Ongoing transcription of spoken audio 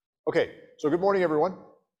Okay, so good morning, everyone.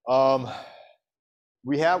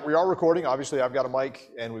 We are recording. Obviously, I've got a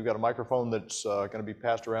mic and we've got a microphone that's going to be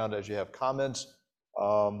passed around as you have comments.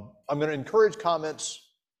 I'm going to encourage comments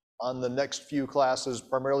on the next few classes,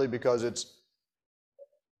 primarily because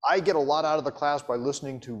I get a lot out of the class by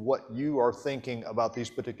listening to what you are thinking about these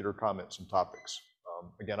particular comments and topics.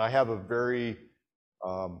 Again, I have a very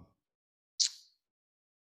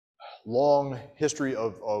long history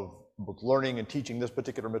of both learning and teaching this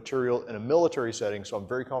particular material in a military setting, so I'm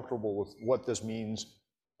very comfortable with what this means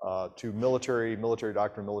to military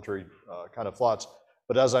doctrine, military kind of thoughts.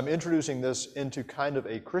 But as I'm introducing this into kind of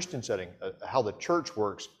a Christian setting, how the church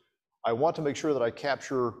works, I want to make sure that I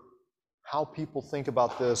capture how people think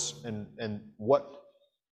about this and what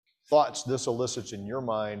thoughts this elicits in your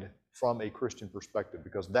mind from a Christian perspective,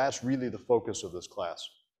 because that's really the focus of this class.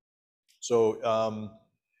 So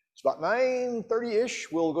it's about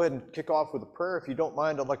 9:30-ish. We'll go ahead and kick off with a prayer. If you don't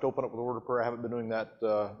mind, I'd like to open up with a word of prayer. I haven't been doing that in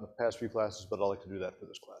the past few classes, but I'd like to do that for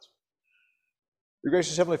this class. Your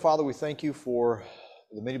gracious Heavenly Father, we thank you for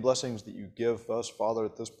the many blessings that you give us. Father,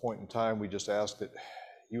 at this point in time, we just ask that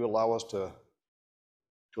you allow us to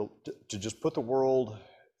just put the world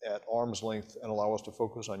at arm's length and allow us to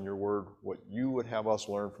focus on your word, what you would have us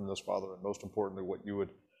learn from this, Father, and most importantly, what you would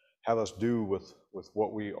have us do with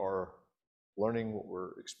what we are learning, what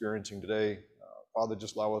we're experiencing today. Father,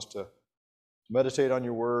 just allow us to meditate on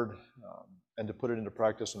your word and to put it into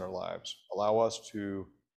practice in our lives. Allow us to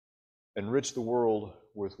enrich the world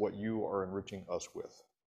with what you are enriching us with.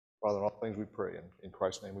 Father, in all things we pray, and in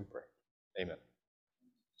Christ's name we pray. Amen.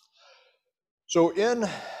 So in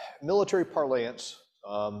military parlance,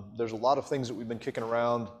 there's a lot of things that we've been kicking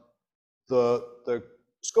around. The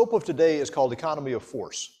scope of today is called economy of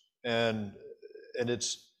force, and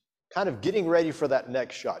it's kind of getting ready for that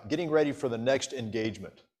next shot, getting ready for the next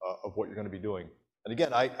engagement of what you're going to be doing. And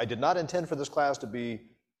again, I did not intend for this class to be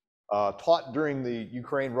taught during the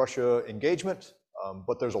Ukraine-Russia engagement,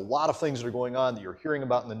 but there's a lot of things that are going on that you're hearing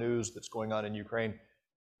about in the news that's going on in Ukraine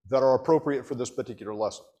that are appropriate for this particular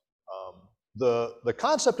lesson. The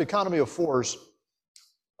concept economy of force,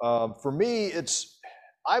 for me,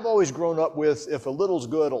 I've always grown up with, if a little's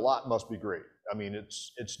good, a lot must be great. I mean,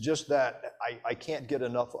 it's just that I can't get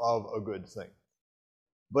enough of a good thing.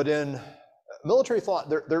 But in military thought,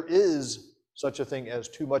 there is such a thing as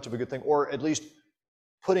too much of a good thing, or at least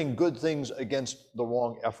putting good things against the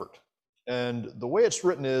wrong effort. And the way it's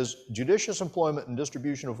written is, judicious employment and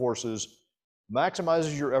distribution of forces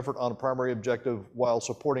maximizes your effort on a primary objective while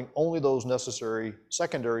supporting only those necessary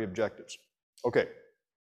secondary objectives. Okay,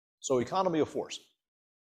 so economy of force.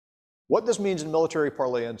 What this means in military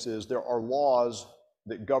parlance is there are laws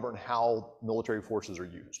that govern how military forces are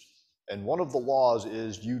used. And one of the laws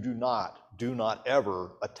is you do not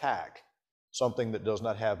ever attack something that does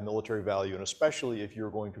not have military value, and especially if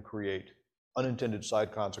you're going to create unintended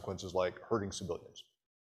side consequences like hurting civilians.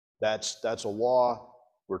 That's a law.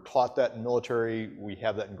 We're taught that in military. We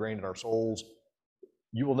have that ingrained in our souls.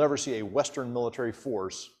 You will never see a Western military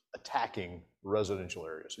force attacking residential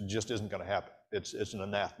areas. It just isn't going to happen. It's an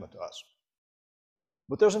anathema to us.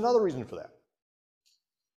 But there's another reason for that.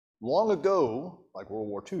 Long ago, like World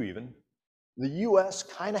War II even, the US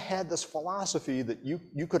kind of had this philosophy that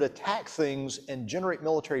you could attack things and generate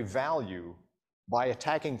military value by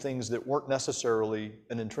attacking things that weren't necessarily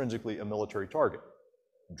and intrinsically a military target.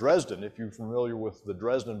 Dresden, if you're familiar with the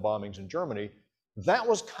Dresden bombings in Germany, that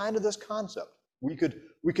was kind of this concept. We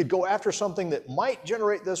could go after something that might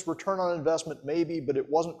generate this return on investment, maybe, but it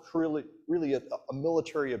wasn't really a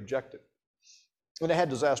military objective. And it had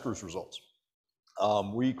disastrous results.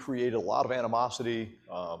 We created a lot of animosity.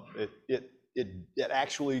 It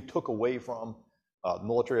actually took away from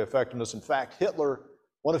military effectiveness. In fact,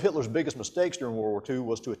 one of Hitler's biggest mistakes during World War II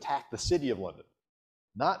was to attack the city of London.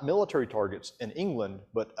 Not military targets in England,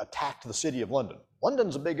 but attacked the city of London.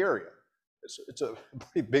 London's a big area. It's a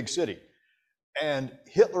pretty big city. And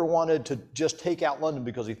Hitler wanted to just take out London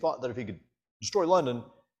because he thought that if he could destroy London,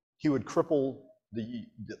 he would cripple the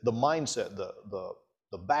mindset,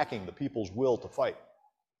 the backing, the people's will to fight.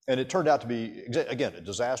 And it turned out to be, again, a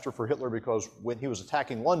disaster for Hitler, because when he was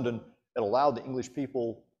attacking London, it allowed the English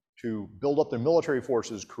people to build up their military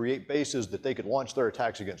forces, create bases that they could launch their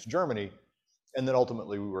attacks against Germany, and then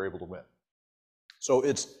ultimately we were able to win. So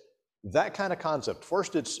it's that kind of concept.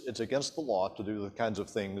 First, it's against the law to do the kinds of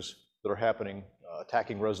things that are happening,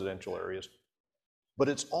 attacking residential areas. But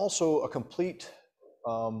it's also a complete,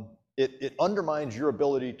 it undermines your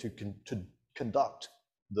ability to conduct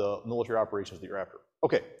the military operations that you're after.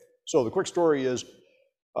 Okay, so the quick story is,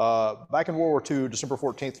 back in World War II, December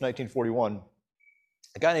 14th, 1941,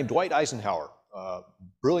 a guy named Dwight Eisenhower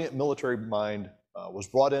brilliant military mind, was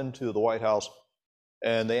brought into the White House,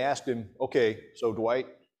 and they asked him, okay, so Dwight,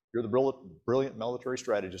 you're the brilliant military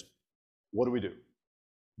strategist. What do we do?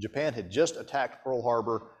 Japan had just attacked Pearl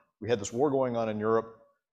Harbor. We had this war going on in Europe.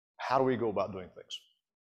 How do we go about doing things?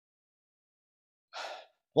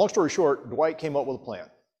 Long story short, Dwight came up with a plan.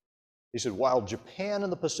 He said, while Japan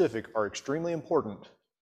and the Pacific are extremely important,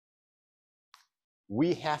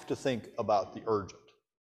 we have to think about the urgent.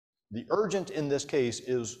 The urgent in this case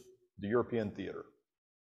is the European theater.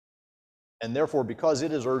 And therefore, because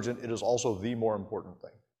it is urgent, it is also the more important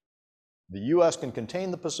thing. The US can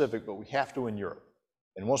contain the Pacific, but we have to win Europe.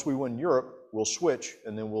 And once we win Europe, we'll switch,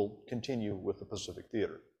 and then we'll continue with the Pacific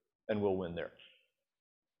theater, and we'll win there.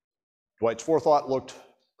 Dwight's forethought looked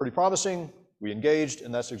pretty promising. We engaged,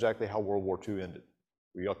 and that's exactly how World War II ended.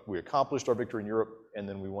 We accomplished our victory in Europe, and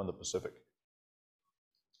then we won the Pacific.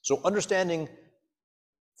 So understanding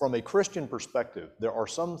from a Christian perspective, there are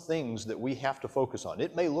some things that we have to focus on.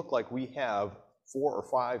 It may look like we have 4 or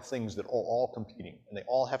 5 things that are all competing, and they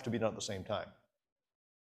all have to be done at the same time.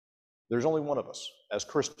 There's only one of us as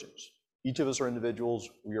Christians. Each of us are individuals.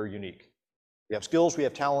 We are unique. We have skills, we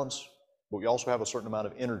have talents, but we also have a certain amount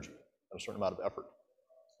of energy and a certain amount of effort.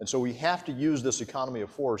 And so we have to use this economy of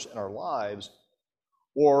force in our lives,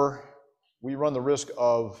 or we run the risk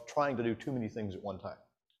of trying to do too many things at one time.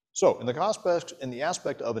 So in the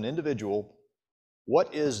aspect of an individual,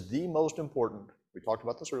 what is the most important? We talked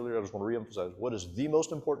about this earlier. I just want to reemphasize. What is the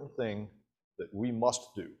most important thing that we must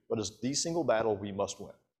do? What is the single battle we must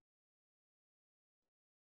win?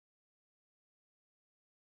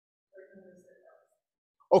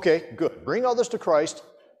 Okay, good. Bring all this to Christ.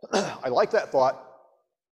 I like that thought.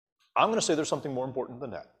 I'm going to say there's something more important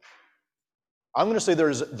than that. I'm going to say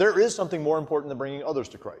there is something more important than bringing others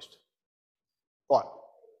to Christ. What?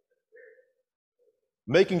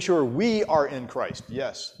 Making sure we are in Christ.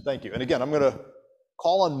 Yes, thank you. And again, I'm going to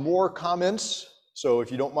call on more comments. So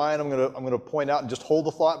if you don't mind, I'm going to point out and just hold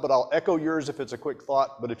the thought, but I'll echo yours if it's a quick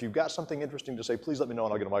thought. But if you've got something interesting to say, please let me know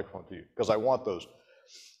and I'll get a microphone to you because I want those.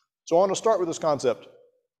 So I want to start with this concept.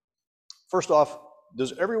 First off,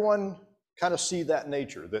 does everyone kind of see that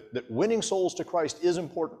nature, that winning souls to Christ is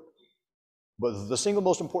important? But the single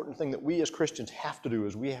most important thing that we as Christians have to do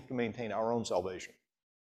is we have to maintain our own salvation.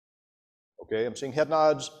 Okay, I'm seeing head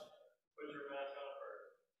nods. Put your mask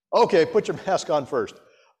on first. Okay, put your mask on first.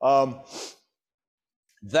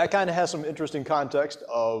 That kind of has some interesting context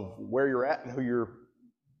of where you're at and who you're,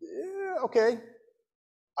 yeah, okay.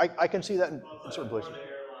 I can see that in certain places.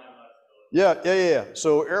 Yeah.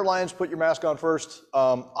 So airlines, put your mask on first.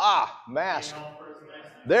 Mask.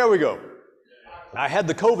 There we go. I had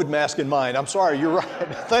the COVID mask in mind. I'm sorry, you're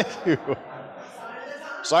right. Thank you.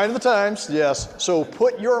 Sign of the times, yes. So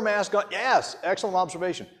put your mask on. Yes, excellent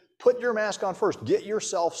observation. Put your mask on first. Get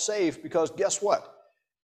yourself safe because guess what?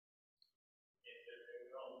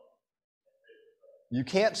 You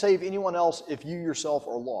can't save anyone else if you yourself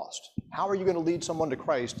are lost. How are you going to lead someone to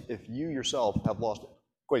Christ if you yourself have lost it?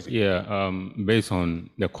 Kwesi. Yeah, based on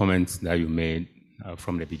the comments that you made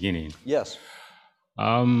from the beginning. Yes.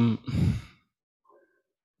 You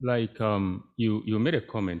made a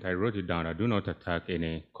comment, I wrote it down, I do not attack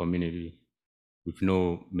any community with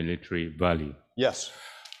no military value. Yes.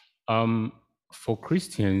 For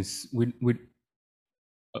Christians,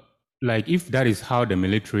 if that is how the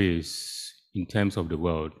military is in terms of the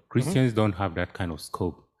world, Christians don't have that kind of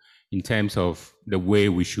scope in terms of the way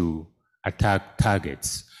we should attack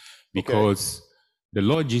targets, because the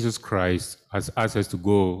Lord Jesus Christ has asked us to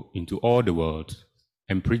go into all the world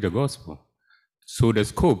and preach the gospel. So the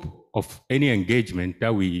scope of any engagement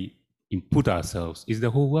that we input ourselves is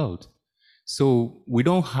the whole world. So we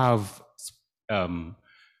don't have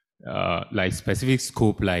specific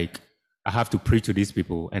scope, like I have to preach to these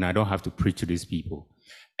people and I don't have to preach to these people.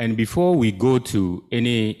 And before we go to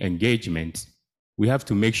any engagement, we have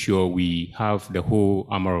to make sure we have the whole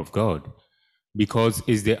armor of God, because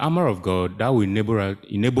it's the armor of God that will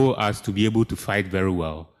enable us to be able to fight very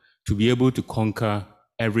well, to be able to conquer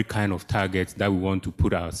every kind of target that we want to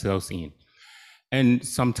put ourselves in. And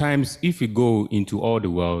sometimes if we go into all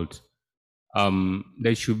the world,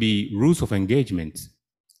 there should be rules of engagement,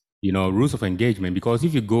 rules of engagement, because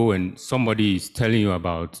if you go and somebody is telling you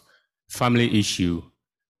about family issue,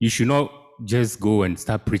 you should not just go and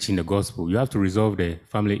start preaching the gospel. You have to resolve the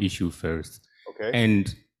family issue first. Okay.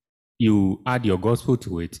 And you add your gospel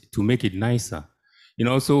to it to make it nicer.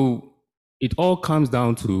 So it all comes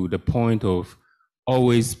down to the point of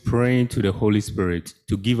always praying to the Holy Spirit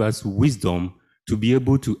to give us wisdom to be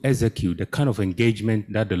able to execute the kind of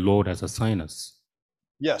engagement that the Lord has assigned us.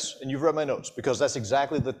 Yes, and you've read my notes, because that's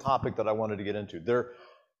exactly the topic that I wanted to get into.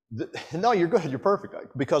 No, you're good, you're perfect,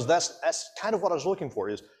 because that's kind of what I was looking for,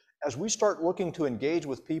 is as we start looking to engage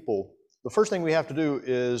with people, the first thing we have to do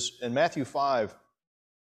is, in Matthew 5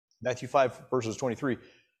 verses 23,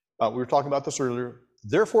 we were talking about this earlier.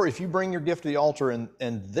 Therefore, if you bring your gift to the altar and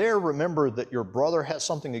there remember that your brother has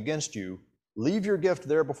something against you, leave your gift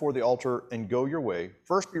there before the altar and go your way.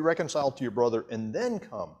 First be reconciled to your brother and then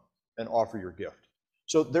come and offer your gift.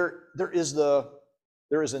 So there is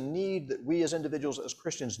a need that we as individuals, as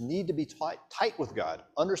Christians, need to be tight with God,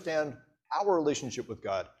 understand our relationship with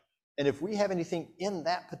God. And if we have anything in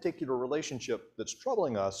that particular relationship that's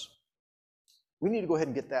troubling us, we need to go ahead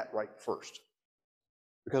and get that right first.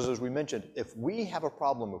 Because as we mentioned, if we have a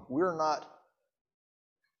problem,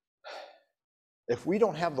 if we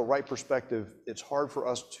don't have the right perspective, it's hard for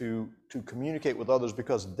us to communicate with others,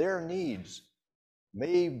 because their needs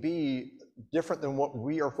may be different than what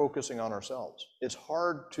we are focusing on ourselves. It's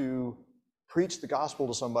hard to preach the gospel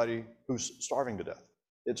to somebody who's starving to death.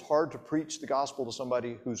 It's hard to preach the gospel to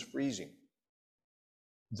somebody who's freezing.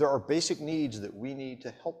 There are basic needs that we need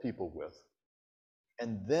to help people with,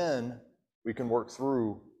 and then we can work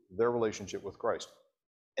through their relationship with Christ.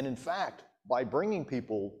 And in fact, by bringing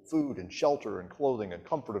people food and shelter and clothing and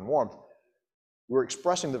comfort and warmth, we're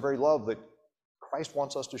expressing the very love that Christ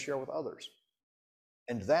wants us to share with others.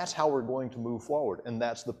 And that's how we're going to move forward. And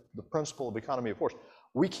that's the principle of economy of force.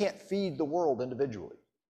 We can't feed the world individually.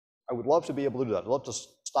 I would love to be able to do that. I'd love to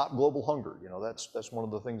stop global hunger. You know, that's one of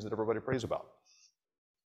the things that everybody prays about.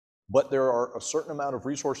 But there are a certain amount of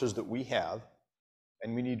resources that we have,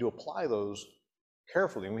 and we need to apply those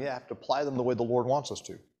carefully, and we have to apply them the way the Lord wants us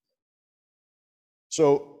to.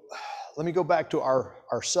 So let me go back to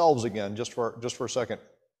ourselves again, just for a second.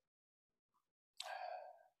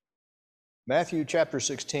 Matthew chapter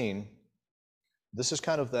 16, this is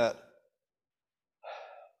kind of that,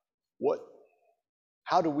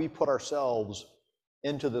 how do we put ourselves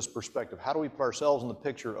into this perspective? How do we put ourselves in the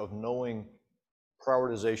picture of knowing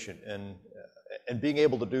prioritization and being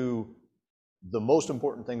able to do the most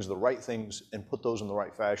important things, the right things, and put those in the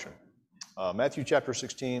right fashion? Matthew chapter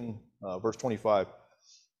 16, verse 25.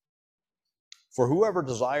 For whoever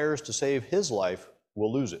desires to save his life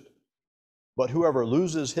will lose it, but whoever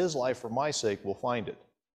loses his life for my sake will find it.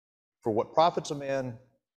 For what profits a man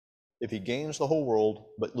if he gains the whole world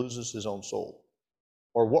but loses his own soul?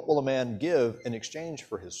 Or what will a man give in exchange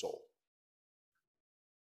for his soul?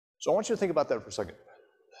 So I want you to think about that for a second.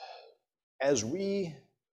 As we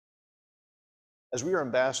are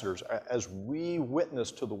ambassadors, as we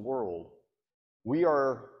witness to the world,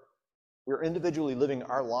 we're individually living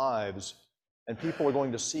our lives, and people are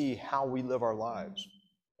going to see how we live our lives.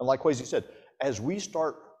 And like Kwesi said, as we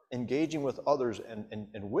start engaging with others and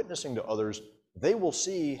witnessing to others, they will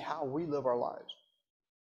see how we live our lives.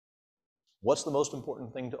 What's the most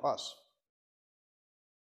important thing to us?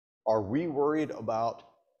 Are we worried about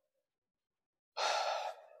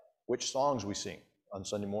which songs we sing on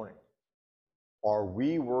Sunday morning? Are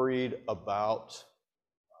we worried about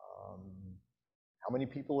how many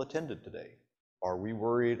people attended today? Are we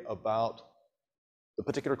worried about the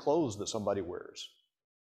particular clothes that somebody wears?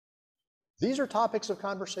 These are topics of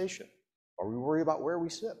conversation. Are we worried about where we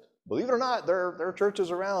sit? Believe it or not, there are churches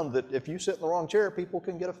around that if you sit in the wrong chair, people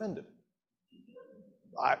can get offended.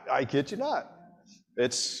 I kid you not.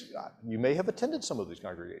 You may have attended some of these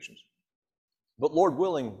congregations. But Lord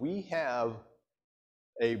willing, we have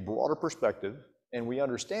a broader perspective, and we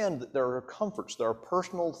understand that there are comforts, there are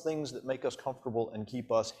personal things that make us comfortable and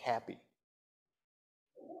keep us happy.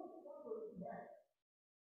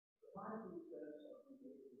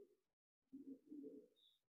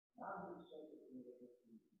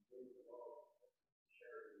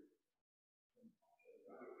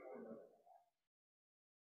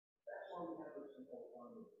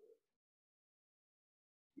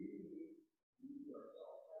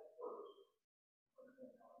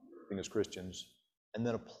 As Christians, and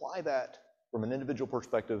then apply that from an individual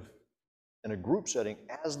perspective in a group setting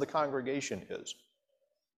as the congregation is.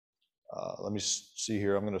 Let me see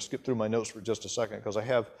here. I'm going to skip through my notes for just a second because I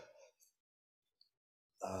have.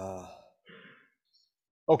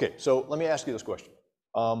 Okay, so let me ask you this question.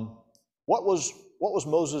 What was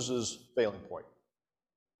Moses' failing point?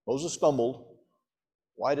 Moses stumbled.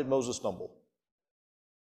 Why did Moses stumble?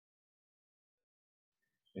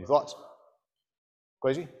 Any thoughts?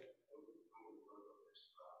 Kwesi?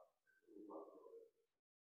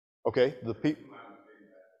 Okay,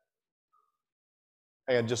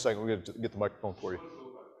 hang on just a second, we're going to get the microphone for you.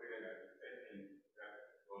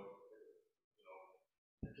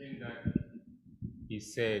 He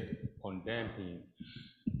said, condemn him.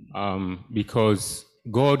 because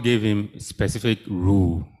God gave him specific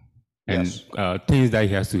rule and Yes. things that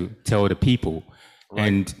he has to tell the people. Right.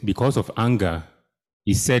 And because of anger,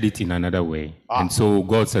 he said it in another way. Ah. And so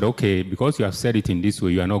God said, okay, because you have said it in this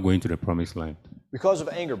way, you are not going to the promised land. Because of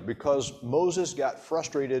anger, because Moses got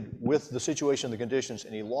frustrated with the situation, the conditions,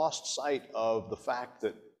 and he lost sight of the fact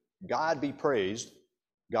that God be praised.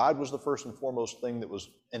 God was the first and foremost thing that was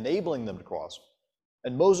enabling them to cross.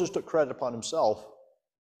 And Moses took credit upon himself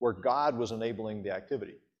where God was enabling the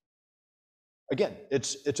activity. Again,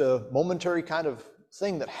 it's a momentary kind of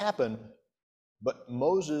thing that happened, but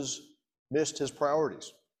Moses missed his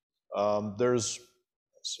priorities. Let's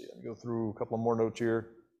see, let me go through a couple more notes here.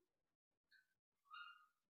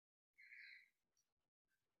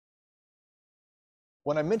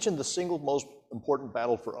 When I mentioned the single most important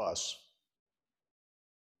battle for us,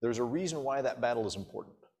 there's a reason why that battle is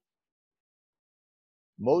important.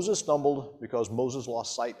 Moses stumbled because Moses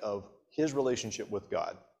lost sight of his relationship with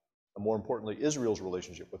God, and more importantly, Israel's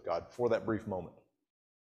relationship with God for that brief moment.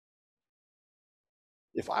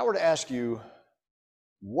 If I were to ask you,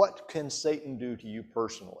 what can Satan do to you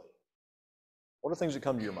personally? What are things that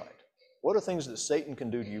come to your mind? What are things that Satan can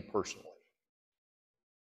do to you personally?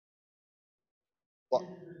 Well,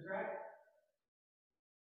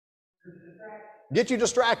 get you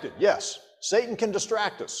distracted, yes. Satan can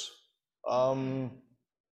distract us.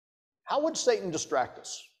 How would Satan distract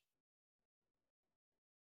us?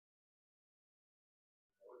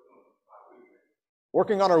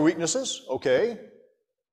 Working on our weaknesses, okay.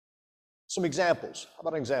 Some examples. How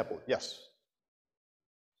about an example? Yes.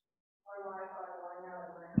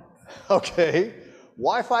 Okay.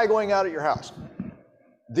 Wi-Fi going out at your house.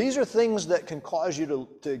 These are things that can cause you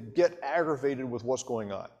to get aggravated with what's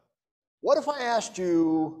going on. What if I asked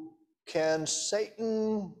you, can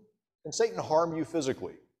Satan harm you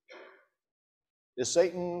physically? Is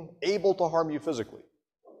Satan able to harm you physically?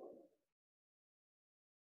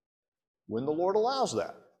 When the Lord allows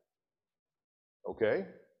that. Okay?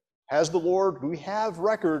 Do we have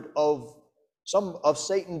record of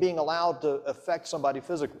Satan being allowed to affect somebody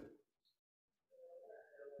physically?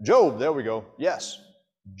 Job, there we go. Yes.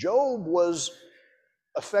 Job was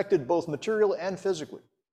affected both materially and physically.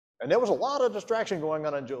 And there was a lot of distraction going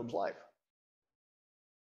on in Job's life.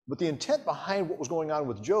 But the intent behind what was going on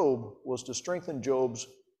with Job was to strengthen Job's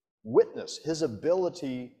witness, his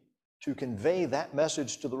ability to convey that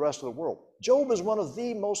message to the rest of the world. Job is one of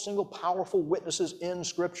the most single powerful witnesses in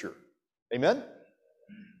Scripture. Amen?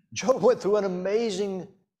 Job went through an amazing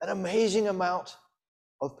amount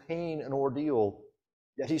of pain and ordeal,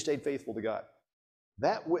 yet he stayed faithful to God.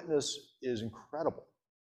 That witness is incredible.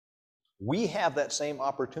 We have that same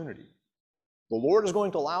opportunity. The Lord is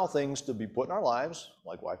going to allow things to be put in our lives,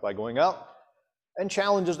 like Wi-Fi going out, and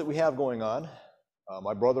challenges that we have going on.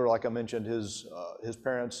 My brother, like I mentioned, his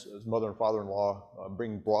parents, his mother and father-in-law,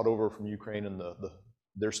 being brought over from Ukraine, and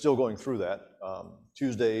they're still going through that.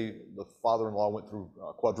 Tuesday, the father-in-law went through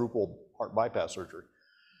quadruple heart bypass surgery.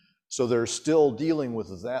 So they're still dealing with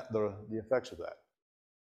that, the effects of that.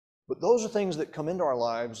 But those are things that come into our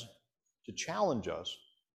lives to challenge us,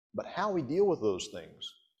 but how we deal with those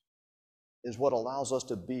things is what allows us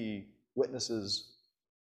to be witnesses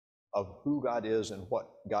of who God is and what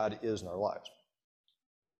God is in our lives.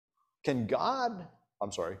 Can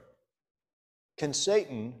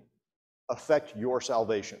Satan affect your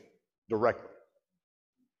salvation directly?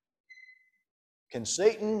 Can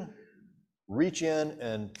Satan reach in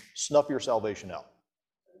and snuff your salvation out?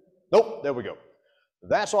 Nope, there we go.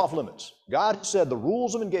 That's off limits. God said the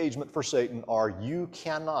rules of engagement for Satan are you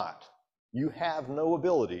have no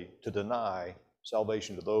ability to deny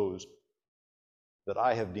salvation to those that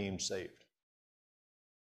I have deemed saved.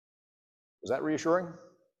 Is that reassuring? Does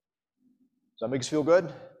that make us feel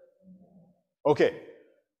good? Okay,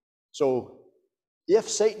 so if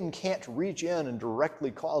Satan can't reach in and directly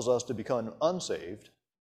cause us to become unsaved,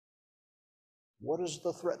 what is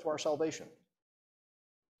the threat to our salvation?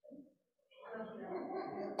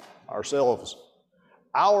 Ourselves.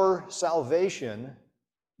 Our salvation,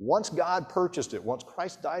 once God purchased it, once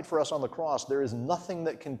Christ died for us on the cross, there is nothing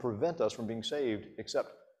that can prevent us from being saved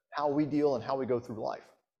except how we deal and how we go through life.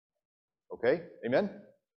 Okay? Amen?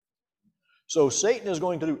 So Satan is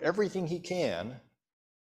going to do everything he can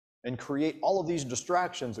and create all of these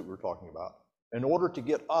distractions that we were talking about in order to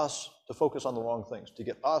get us to focus on the wrong things, to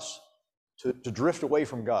get us to drift away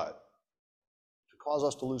from God, to cause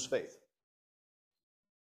us to lose faith.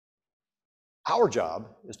 Our job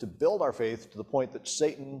is to build our faith to the point that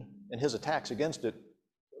Satan and his attacks against it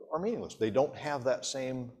are meaningless. They don't have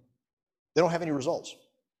any results.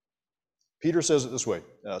 Peter says it this way,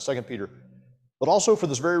 2 Peter, But also for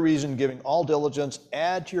this very reason, giving all diligence,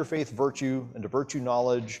 add to your faith virtue, and to virtue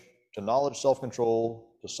knowledge, to knowledge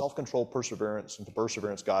self-control, to self-control perseverance, and to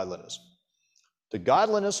perseverance godliness. To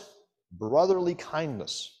godliness, brotherly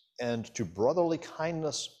kindness, and to brotherly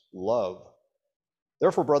kindness, love.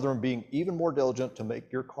 Therefore, brethren, being even more diligent to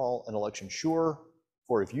make your call and election sure,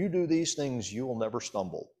 for if you do these things, you will never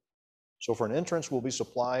stumble. So for an entrance will be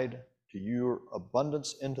supplied to your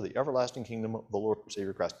abundance into the everlasting kingdom of the Lord and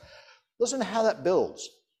Savior Christ. Listen to how that builds.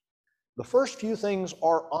 The first few things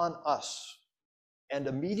are on us, and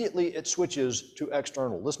immediately it switches to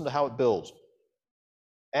external. Listen to how it builds.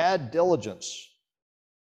 Add diligence,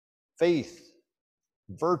 faith,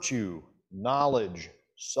 virtue, knowledge,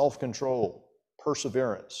 self-control,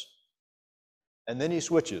 perseverance. And then he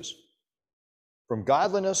switches from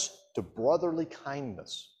godliness to brotherly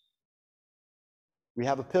kindness. We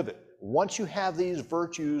have a pivot. Once you have these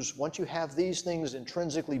virtues, once you have these things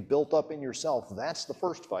intrinsically built up in yourself, that's the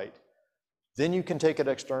first fight. Then you can take it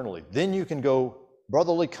externally. Then you can go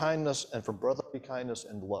brotherly kindness, and from brotherly kindness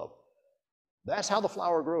and love. That's how the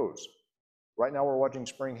flower grows. Right now we're watching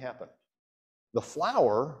spring happen. The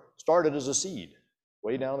flower started as a seed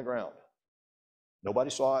way down in the ground. Nobody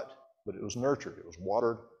saw it, but it was nurtured, it was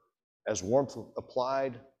watered. As warmth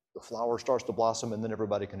applied, the flower starts to blossom, and then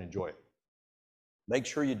everybody can enjoy it. Make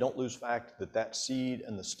sure you don't lose fact that that seed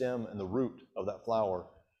and the stem and the root of that flower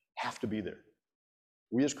have to be there.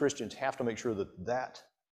 We as Christians have to make sure that that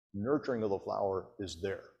nurturing of the flower is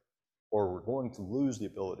there, or we're going to lose the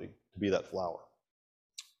ability to be that flower.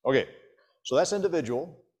 Okay, so that's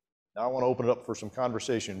individual. Now I want to open it up for some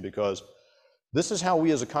conversation, because this is how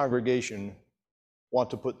we as a congregation want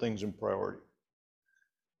to put things in priority.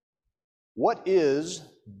 What is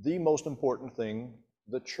the most important thing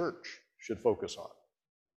the church should focus on?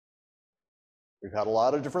 We've had a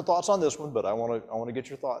lot of different thoughts on this one, but I want to get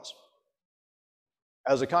your thoughts.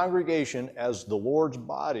 As a congregation, as the Lord's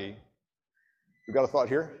body, we've got a thought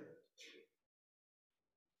here?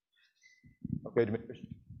 Okay, Demetrius.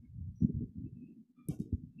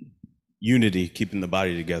 Unity, keeping the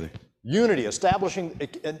body together. Unity, establishing,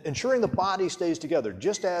 ensuring the body stays together.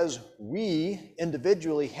 Just as we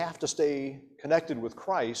individually have to stay connected with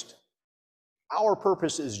Christ, our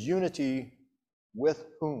purpose is unity with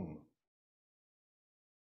whom?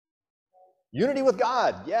 Unity with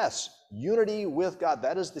God, yes. Unity with God.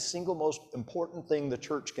 That is the single most important thing the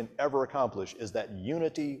church can ever accomplish, is that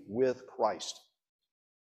unity with Christ.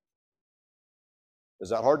 Is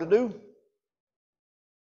that hard to do?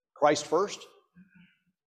 Christ first?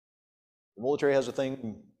 The military has a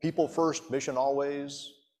thing, people first, mission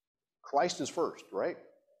always. Christ is first, right?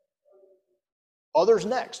 Others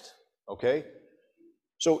next, okay?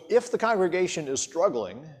 So if the congregation is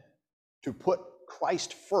struggling to put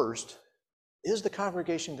Christ first, is the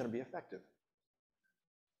congregation going to be effective?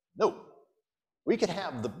 No. We could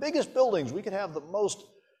have the biggest buildings, we could have the most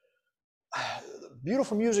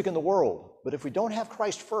beautiful music in the world, but if we don't have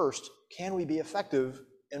Christ first, can we be effective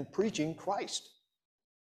in preaching Christ?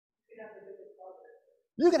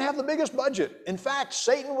 You can have the biggest budget. In fact,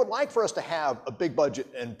 Satan would like for us to have a big budget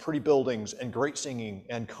and pretty buildings and great singing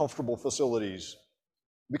and comfortable facilities.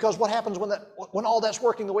 Because what happens when all that's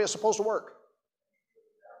working the way it's supposed to work?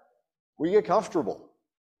 We get comfortable.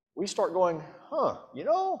 We start going, you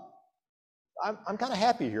know, I'm kind of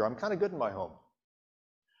happy here. I'm kind of good in my home.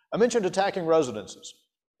 I mentioned attacking residences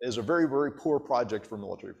is a very, very poor project for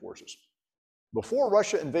military forces. Before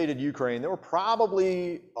Russia invaded Ukraine, there were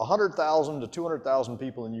probably 100,000 to 200,000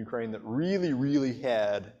 people in Ukraine that really, really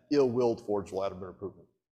had ill will towards Vladimir Putin.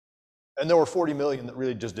 And there were 40 million that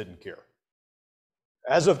really just didn't care.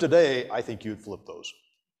 As of today, I think you'd flip those.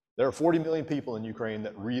 There are 40 million people in Ukraine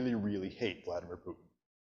that really, really hate Vladimir Putin.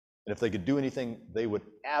 And if they could do anything, they would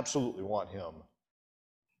absolutely want him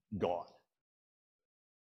gone.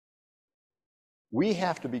 We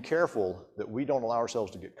have to be careful that we don't allow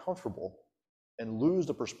ourselves to get comfortable and lose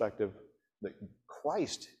the perspective that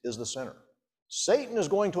Christ is the center. Satan is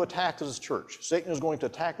going to attack this church. Satan is going to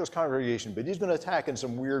attack this congregation, but he's going to attack in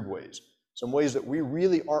some weird ways, some ways that we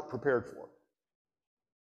really aren't prepared for.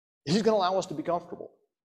 He's going to allow us to be comfortable.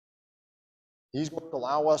 He's going to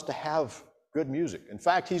allow us to have good music. In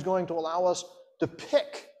fact, he's going to allow us to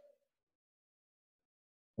pick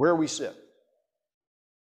where we sit.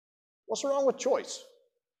 What's wrong with choice?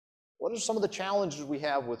 What are some of the challenges we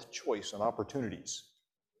have with choice and opportunities?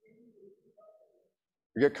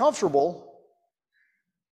 You get comfortable.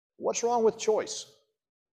 What's wrong with choice?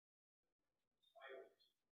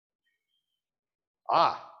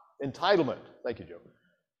 Entitlement. Thank you, Joe.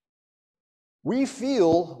 We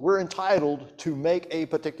feel we're entitled to make a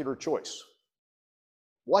particular choice.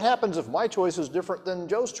 What happens if my choice is different than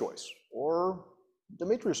Joe's choice, or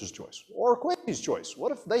Demetrius's choice, or Quincy's choice?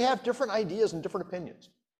 What if they have different ideas and different opinions?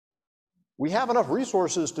 We have enough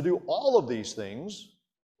resources to do all of these things.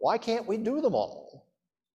 Why can't we do them all?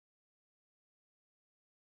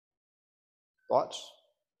 Thoughts?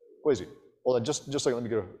 Quincy? Well, then just a second, let me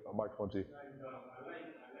get a microphone to you.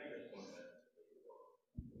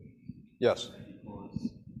 Yes.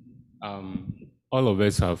 All of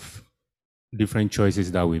us have different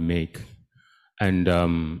choices that we make. And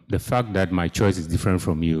the fact that my choice is different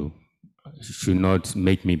from you should not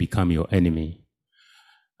make me become your enemy.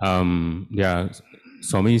 There are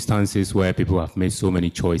some instances where people have made so many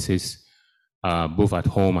choices, both at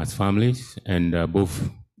home as families and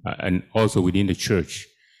and also within the church.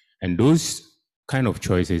 And those kind of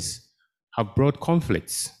choices have brought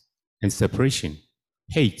conflicts and separation,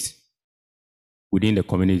 hate within the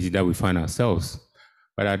community that we find ourselves.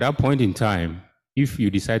 But at that point in time, if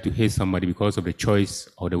you decide to hate somebody because of the choice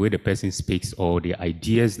or the way the person speaks or the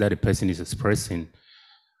ideas that the person is expressing,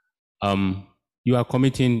 you are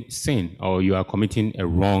committing sin, or you are committing a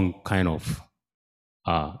wrong kind of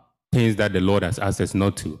things that the Lord has asked us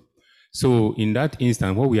not to. So in that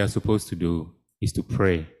instant, what we are supposed to do is to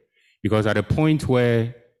pray. Because at a point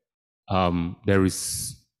where there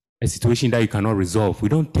is a situation that you cannot resolve, we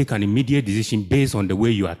don't take an immediate decision based on the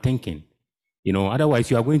way you are thinking. You know,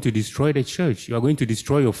 otherwise you are going to destroy the church. You are going to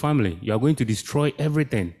destroy your family. You are going to destroy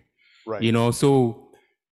everything. Right. You know, so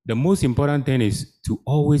the most important thing is to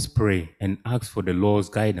always pray and ask for the Lord's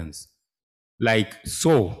guidance. Like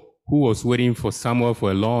Saul, who was waiting for Samuel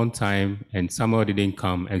for a long time, and Samuel didn't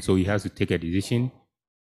come, and so he has to take a decision.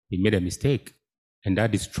 He made a mistake, and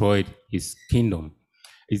that destroyed his kingdom.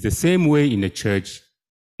 It's the same way in the church.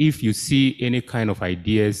 If you see any kind of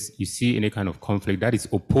ideas, you see any kind of conflict that is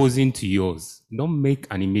opposing to yours, don't make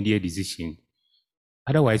an immediate decision.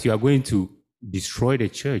 Otherwise, you are going to destroy the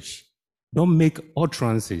church. Don't make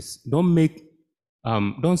utterances.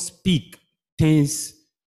 Don't speak things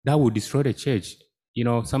that will destroy the church. You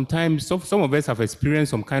know, sometimes some of us have experienced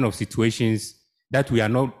some kind of situations that we are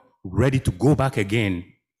not ready to go back again.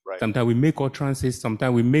 Right. Sometimes we make utterances,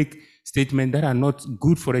 sometimes we make statements that are not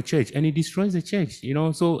good for the church, and it destroys the church. You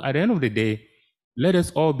know, so at the end of the day, let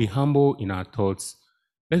us all be humble in our thoughts.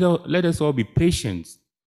 Let us all be patient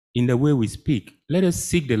in the way we speak. Let us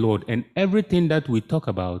seek the Lord, and everything that we talk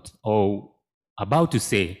about or about to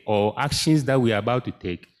say or actions that we are about to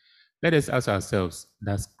take, let us ask ourselves,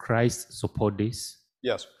 does Christ support this?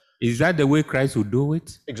 Yes. Is that the way Christ would do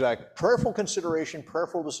it? Exactly. Prayerful consideration,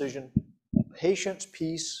 prayerful decision, patience,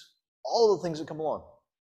 peace, all of the things that come along.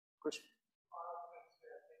 Chris?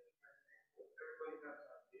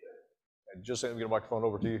 And just let me get a microphone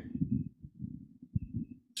over to you.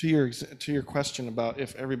 To your question about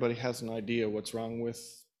if everybody has an idea what's wrong with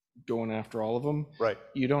going after all of them, Right.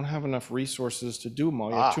 you don't have enough resources to do them all.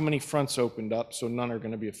 You have too many fronts opened up, so none are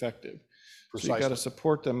going to be effective. Precisely. So you got to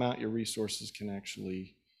support the amount your resources can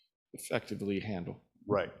actually effectively handle.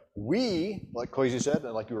 Right. We, like Quasi said,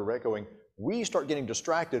 and like you were echoing, we start getting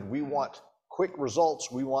distracted. We want quick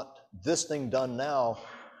results. We want this thing done now,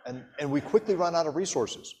 and we quickly run out of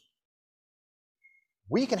resources.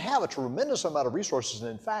 We can have a tremendous amount of resources,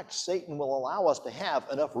 and in fact, Satan will allow us to have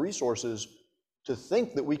enough resources to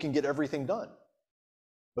think that we can get everything done.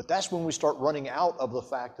 But that's when we start running out of the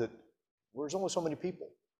fact that there's only so many people.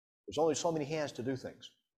 There's only so many hands to do things.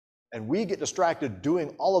 And we get distracted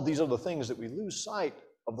doing all of these other things that we lose sight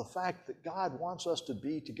of the fact that God wants us to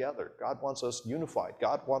be together. God wants us unified.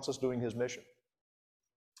 God wants us doing his mission.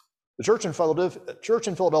 The church in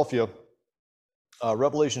Philadelphia,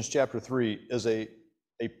 Revelations chapter 3, is a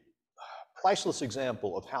priceless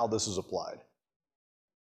example of how this is applied.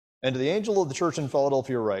 And to the angel of the church in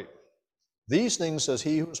Philadelphia write, these things says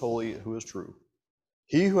he who is holy, who is true,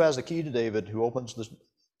 he who has the key to David,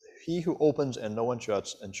 he who opens and no one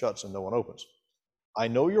shuts, and shuts and no one opens. I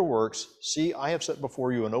know your works. See, I have set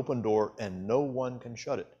before you an open door, and no one can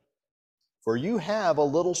shut it. For you have a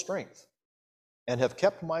little strength, and have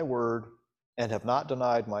kept my word, and have not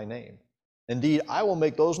denied my name. Indeed, I will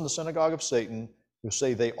make those in the synagogue of Satan who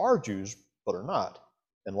say they are Jews, but are not,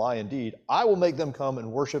 and lie indeed. I will make them come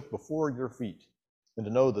and worship before your feet, and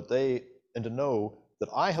to know that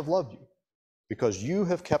I have loved you, because you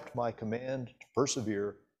have kept my command to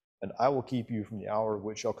persevere, and I will keep you from the hour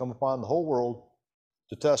which shall come upon the whole world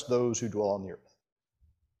to test those who dwell on the earth.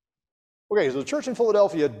 Okay, so the church in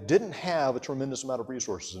Philadelphia didn't have a tremendous amount of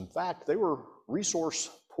resources. In fact, they were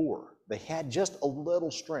resource poor. They had just a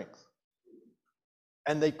little strength.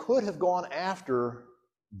 And they could have gone after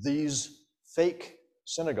these fake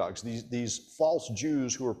synagogues, these false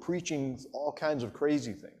Jews who are preaching all kinds of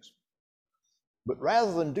crazy things. But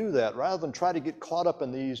rather than do that, rather than try to get caught up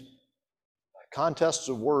in these contests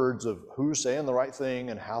of words of who's saying the right thing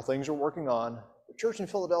and how things are working on, the church in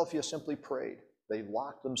Philadelphia simply prayed. They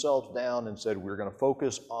locked themselves down and said, we're going to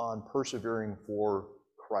focus on persevering for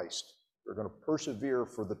Christ. We're going to persevere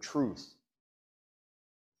for the truth.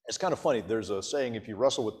 It's kind of funny. There's a saying, if you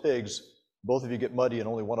wrestle with pigs, both of you get muddy and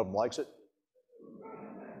only one of them likes it.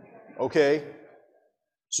 Okay,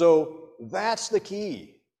 so that's the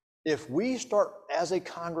key. If we start as a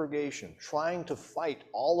congregation trying to fight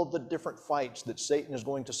all of the different fights that Satan is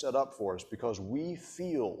going to set up for us because we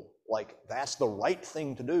feel like that's the right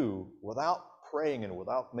thing to do without praying and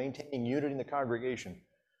without maintaining unity in the congregation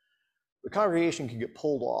can get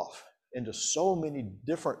pulled off into so many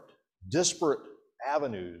different disparate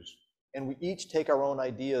avenues, and we each take our own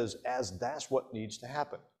ideas as that's what needs to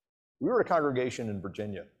happen. We were a congregation in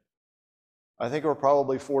Virginia. I think there were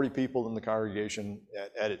probably 40 people in the congregation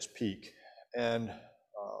at its peak. And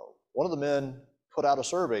one of the men put out a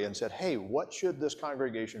survey and said, hey, what should this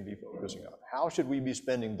congregation be focusing on? How should we be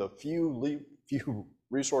spending the few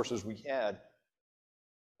resources we had?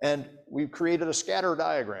 And we created a scatter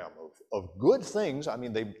diagram of good things. I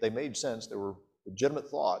mean, they made sense. They were legitimate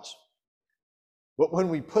thoughts. But when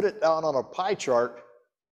we put it down on a pie chart,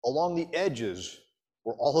 along the edges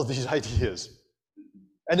were all of these ideas.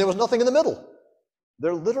 And there was nothing in the middle.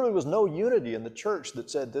 There literally was no unity in the church that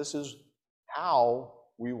said this is how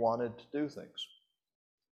we wanted to do things.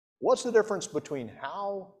 What's the difference between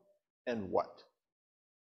how and what?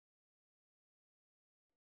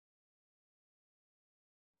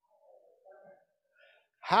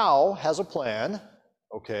 How has a plan,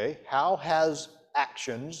 okay? How has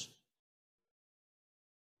actions.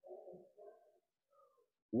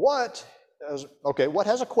 What has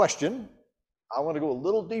a question? I want to go a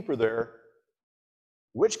little deeper there.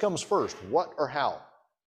 Which comes first, what or how?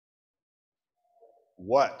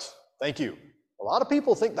 What. Thank you. A lot of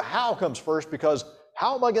people think the how comes first because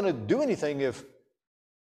how am I going to do anything if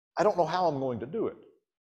I don't know how I'm going to do it?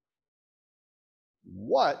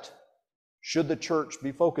 What should the church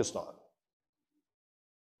be focused on?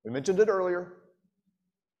 We mentioned it earlier.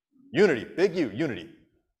 Unity, big U, unity.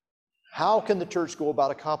 How can the church go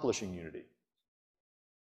about accomplishing unity?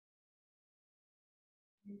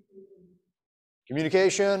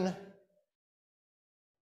 Communication,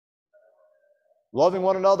 loving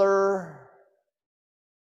one another,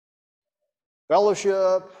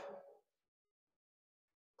 fellowship,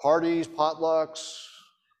 parties, potlucks.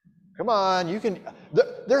 Come on, you can,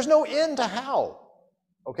 there's no end to how,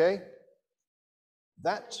 okay?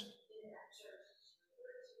 That's.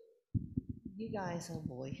 You guys, oh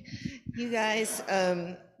boy, you guys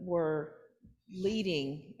were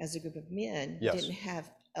leading as a group of men. You Yes. didn't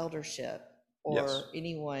have eldership or Yes.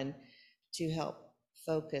 anyone to help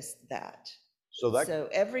focus that. So So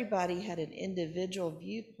everybody had an individual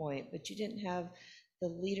viewpoint, but you didn't have the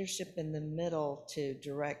leadership in the middle to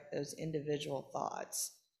direct those individual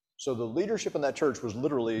thoughts. So the leadership in that church was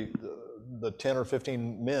literally the 10 or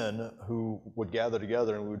 15 men who would gather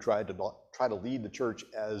together, and we would try to lead the church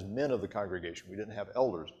as men of the congregation. We didn't have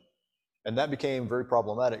elders. And that became very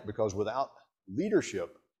problematic because without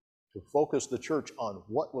leadership to focus the church on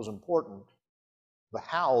what was important, the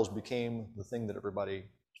hows became the thing that everybody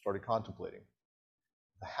started contemplating.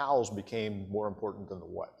 The hows became more important than the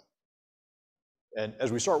what. And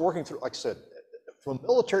as we start working through, like I said, from a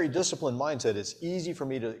military discipline mindset, it's easy for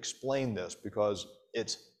me to explain this because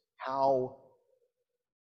it's how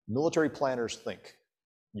military planners think.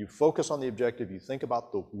 You focus on the objective, you think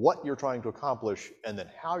about the what you're trying to accomplish, and then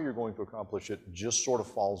how you're going to accomplish it just sort of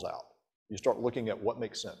falls out. You start looking at what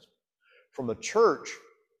makes sense. From the church,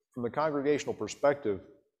 from the congregational perspective,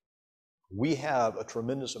 we have a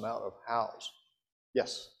tremendous amount of hows.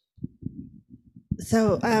 Yes?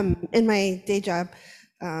 So in my day job,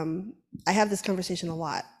 I have this conversation a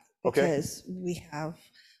lot Okay. because we have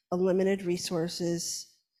unlimited resources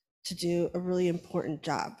to do a really important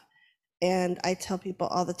job. And I tell people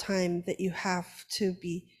all the time that you have to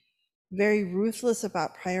be very ruthless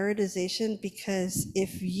about prioritization, because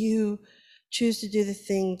if you choose to do the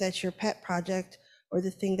thing that's your pet project or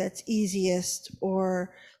the thing that's easiest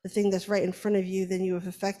or the thing that's right in front of you, then you have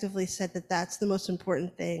effectively said that that's the most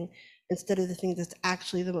important thing instead of the thing that's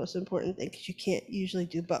actually the most important thing, because you can't usually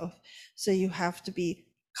do both. So you have to be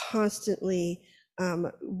constantly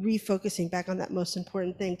refocusing back on that most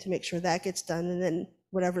important thing to make sure that gets done, and then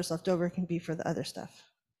whatever's left over can be for the other stuff.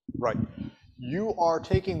 Right. You are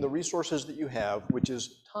taking the resources that you have, which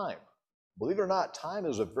is time. Believe it or not, time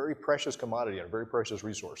is a very precious commodity and a very precious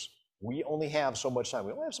resource. We only have so much time.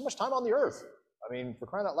 We only have so much time on the earth. I mean, for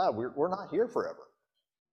crying out loud, we're not here forever.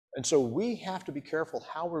 And so we have to be careful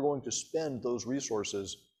how we're going to spend those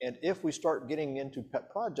resources. And if we start getting into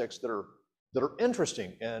pet projects that are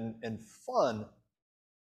interesting and fun,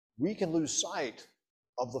 we can lose sight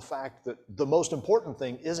of the fact that the most important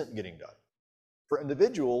thing isn't getting done. For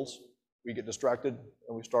individuals, we get distracted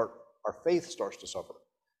and our faith starts to suffer.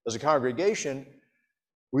 As a congregation,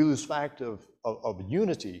 we lose sight of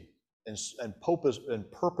unity and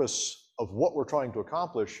purpose of what we're trying to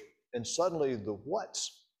accomplish, and suddenly the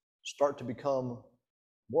what's start to become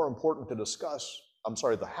more important to discuss. I'm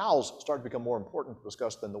sorry, the hows start to become more important to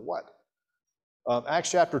discuss than the what.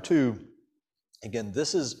 Acts chapter 2, again,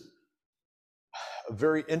 this is a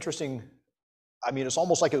very interesting, I mean, it's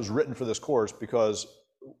almost like it was written for this course, because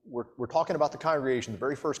we're talking about the congregation, the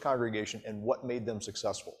very first congregation, and what made them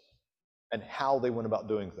successful and how they went about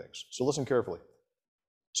doing things. So listen carefully.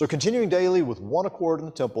 So continuing daily with one accord in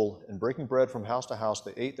the temple and breaking bread from house to house,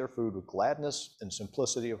 they ate their food with gladness and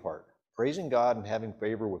simplicity of heart, praising God and having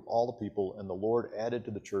favor with all the people, and the Lord added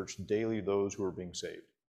to the church daily those who were being saved.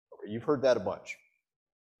 Okay, you've heard that a bunch.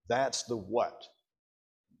 That's the what.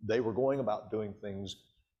 They were going about doing things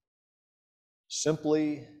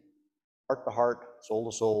simply, heart to heart, soul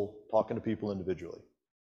to soul, talking to people individually.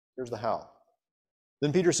 Here's the how.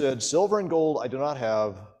 Then Peter said, "Silver and gold I do not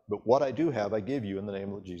have, but what I do have I give you in the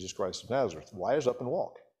name of Jesus Christ of Nazareth. Rise up and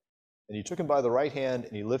walk." And he took him by the right hand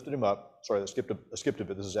and he lifted him up. Sorry, I skipped a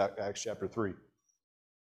bit. This is Acts chapter 3.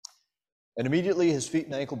 And immediately his feet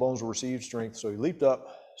and ankle bones received strength. So he leaped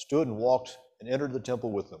up, stood and walked, and entered the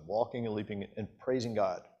temple with them, walking and leaping and praising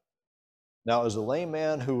God. Now as the lame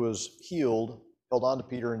man who was healed held on to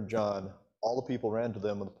Peter and John, all the people ran to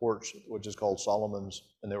them on the porch, which is called Solomon's,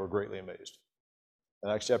 and they were greatly amazed. In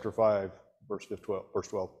Acts chapter 5, verse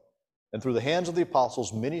 12. And through the hands of the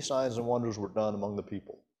apostles, many signs and wonders were done among the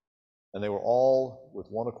people. And they were all with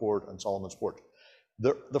one accord on Solomon's porch.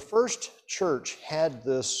 The first church had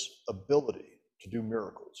this ability to do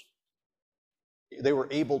miracles. They were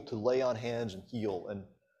able to lay on hands and heal. And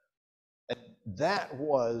that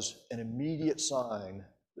was an immediate sign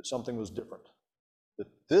that something was different.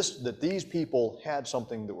 That these people had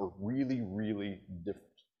something that were really, really different.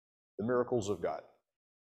 The miracles of God.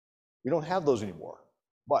 We don't have those anymore.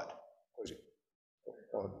 But,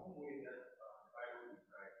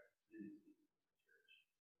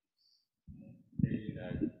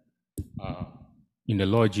 in the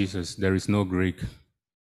Lord Jesus, there is no Greek.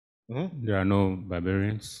 Mm-hmm. There are no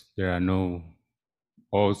barbarians. There are no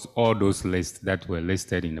all those lists that were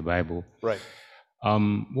listed in the Bible. Right.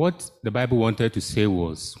 What the Bible wanted to say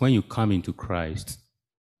was, when you come into Christ,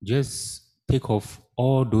 just take off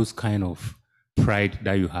all those kind of pride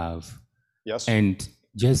that you have. Yes. And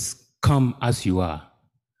just come as you are.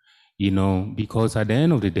 Because at the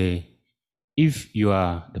end of the day, if you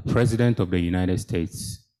are the president of the United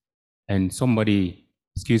States and somebody,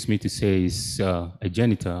 excuse me to say, is a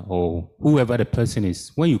janitor or whoever the person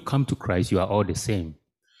is, when you come to Christ, you are all the same.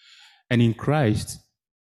 And in Christ,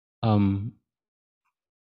 the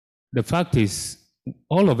fact is,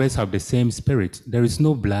 all of us have the same spirit. There is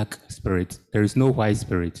no black spirit. There is no white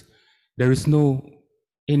spirit. There is no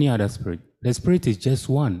any other spirit. The spirit is just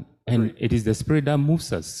one, and Right. it is the spirit that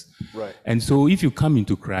moves us. Right. And so if you come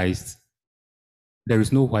into Christ, there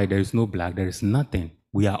is no white, there is no black, there is nothing.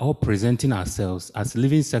 We are all presenting ourselves as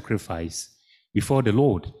living sacrifice before the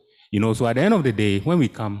Lord. So at the end of the day, when we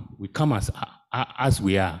come as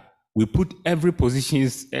we are. We put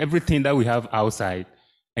everything that we have outside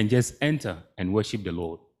and just enter and worship the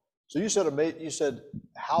Lord. So you said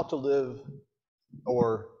how to live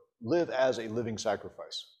or live as a living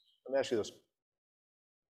sacrifice. Let me ask you this.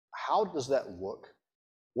 How does that look?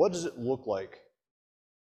 What does it look like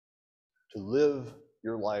to live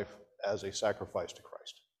your life as a sacrifice to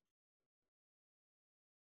Christ?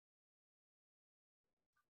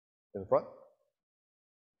 In the front?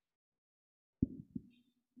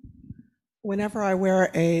 Whenever I wear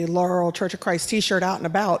a Laurel Church of Christ t-shirt out and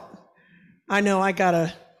about, I know I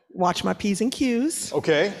gotta watch my P's and Q's.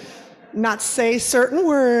 Okay. Not say certain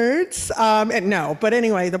words. But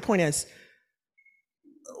anyway, the point is,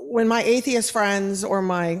 when my atheist friends or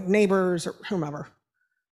my neighbors or whomever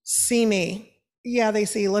see me, yeah, they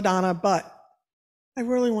see LaDonna, but I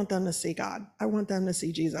really want them to see God. I want them to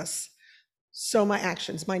see Jesus. So my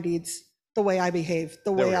actions, my deeds, the way I behave,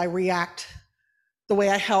 the way I react, the way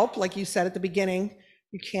I help, like you said at the beginning,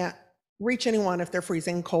 you can't reach anyone if they're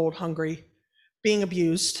freezing cold, hungry, being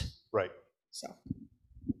abused. Right. So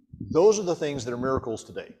those are the things that are miracles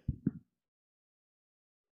today.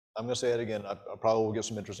 I'm going to say it again. I probably will get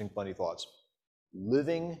some interesting, funny thoughts.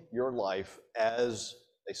 living your life as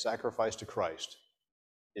a sacrifice to Christ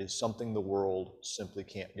is something the world simply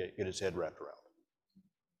can't get its head wrapped around.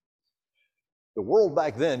 The world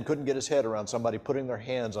back then couldn't get its head around somebody putting their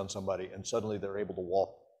hands on somebody and suddenly they're able to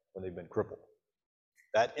walk when they've been crippled.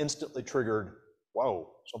 That instantly triggered, whoa,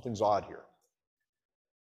 something's odd here.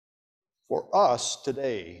 For us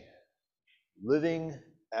today, living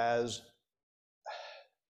as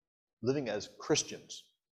Christians,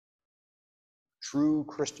 true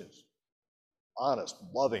Christians, honest,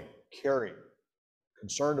 loving, caring,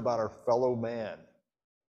 concerned about our fellow man.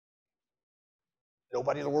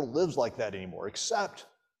 Nobody in the world lives like that anymore except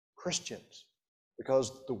Christians,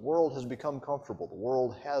 because the world has become comfortable. The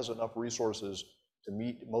world has enough resources to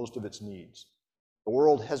meet most of its needs. The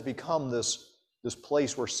world has become this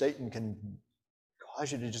place where Satan can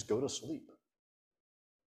cause you to just go to sleep.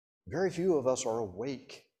 Very few of us are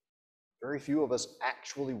awake. Very few of us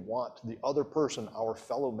actually want the other person, our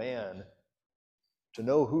fellow man, to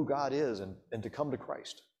know who God is and to come to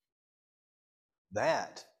Christ.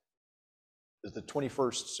 That is the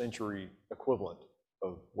 21st century equivalent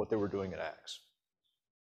of what they were doing in Acts.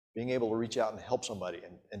 Being able to reach out and help somebody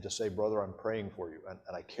and to say, brother, I'm praying for you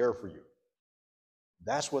and I care for you.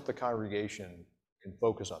 That's what the congregation can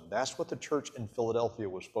focus on. That's what the church in Philadelphia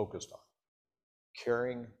was focused on.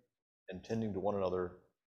 Caring and tending to one another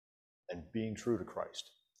and being true to Christ.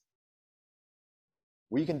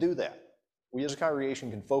 We can do that. We as a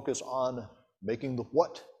congregation can focus on making the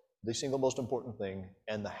what the single most important thing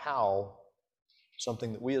and the how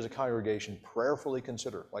something that we as a congregation prayerfully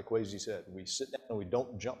consider. Like Wazy said, we sit down and we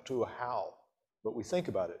don't jump to a how, but we think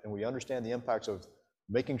about it and we understand the impacts of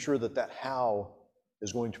making sure that that how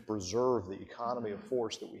is going to preserve the economy of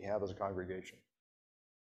force that we have as a congregation.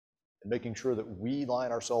 And making sure that we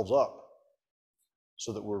line ourselves up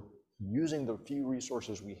so that we're using the few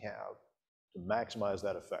resources we have to maximize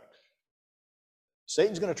that effect.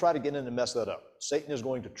 Satan's going to try to get in and mess that up. Satan is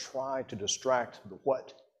going to try to distract the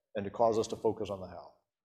what and to cause us to focus on the how.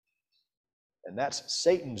 And that's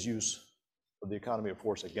Satan's use of the economy of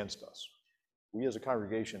force against us. We as a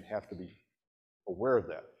congregation have to be aware of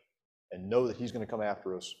that and know that he's going to come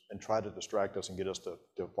after us and try to distract us and get us to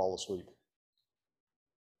fall asleep.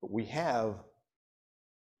 But we have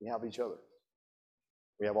each other.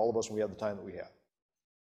 We have all of us and we have the time that we have.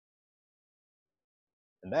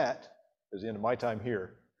 And that is the end of my time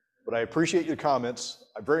here. But I appreciate your comments.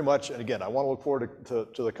 I very much, and again, I want to look forward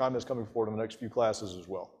to the comments coming forward in the next few classes as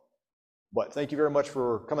well. But thank you very much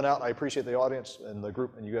for coming out. I appreciate the audience and the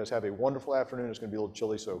group, and you guys have a wonderful afternoon. It's going to be a little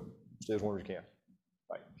chilly, so stay as warm as you can.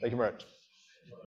 Bye. Thank you very much.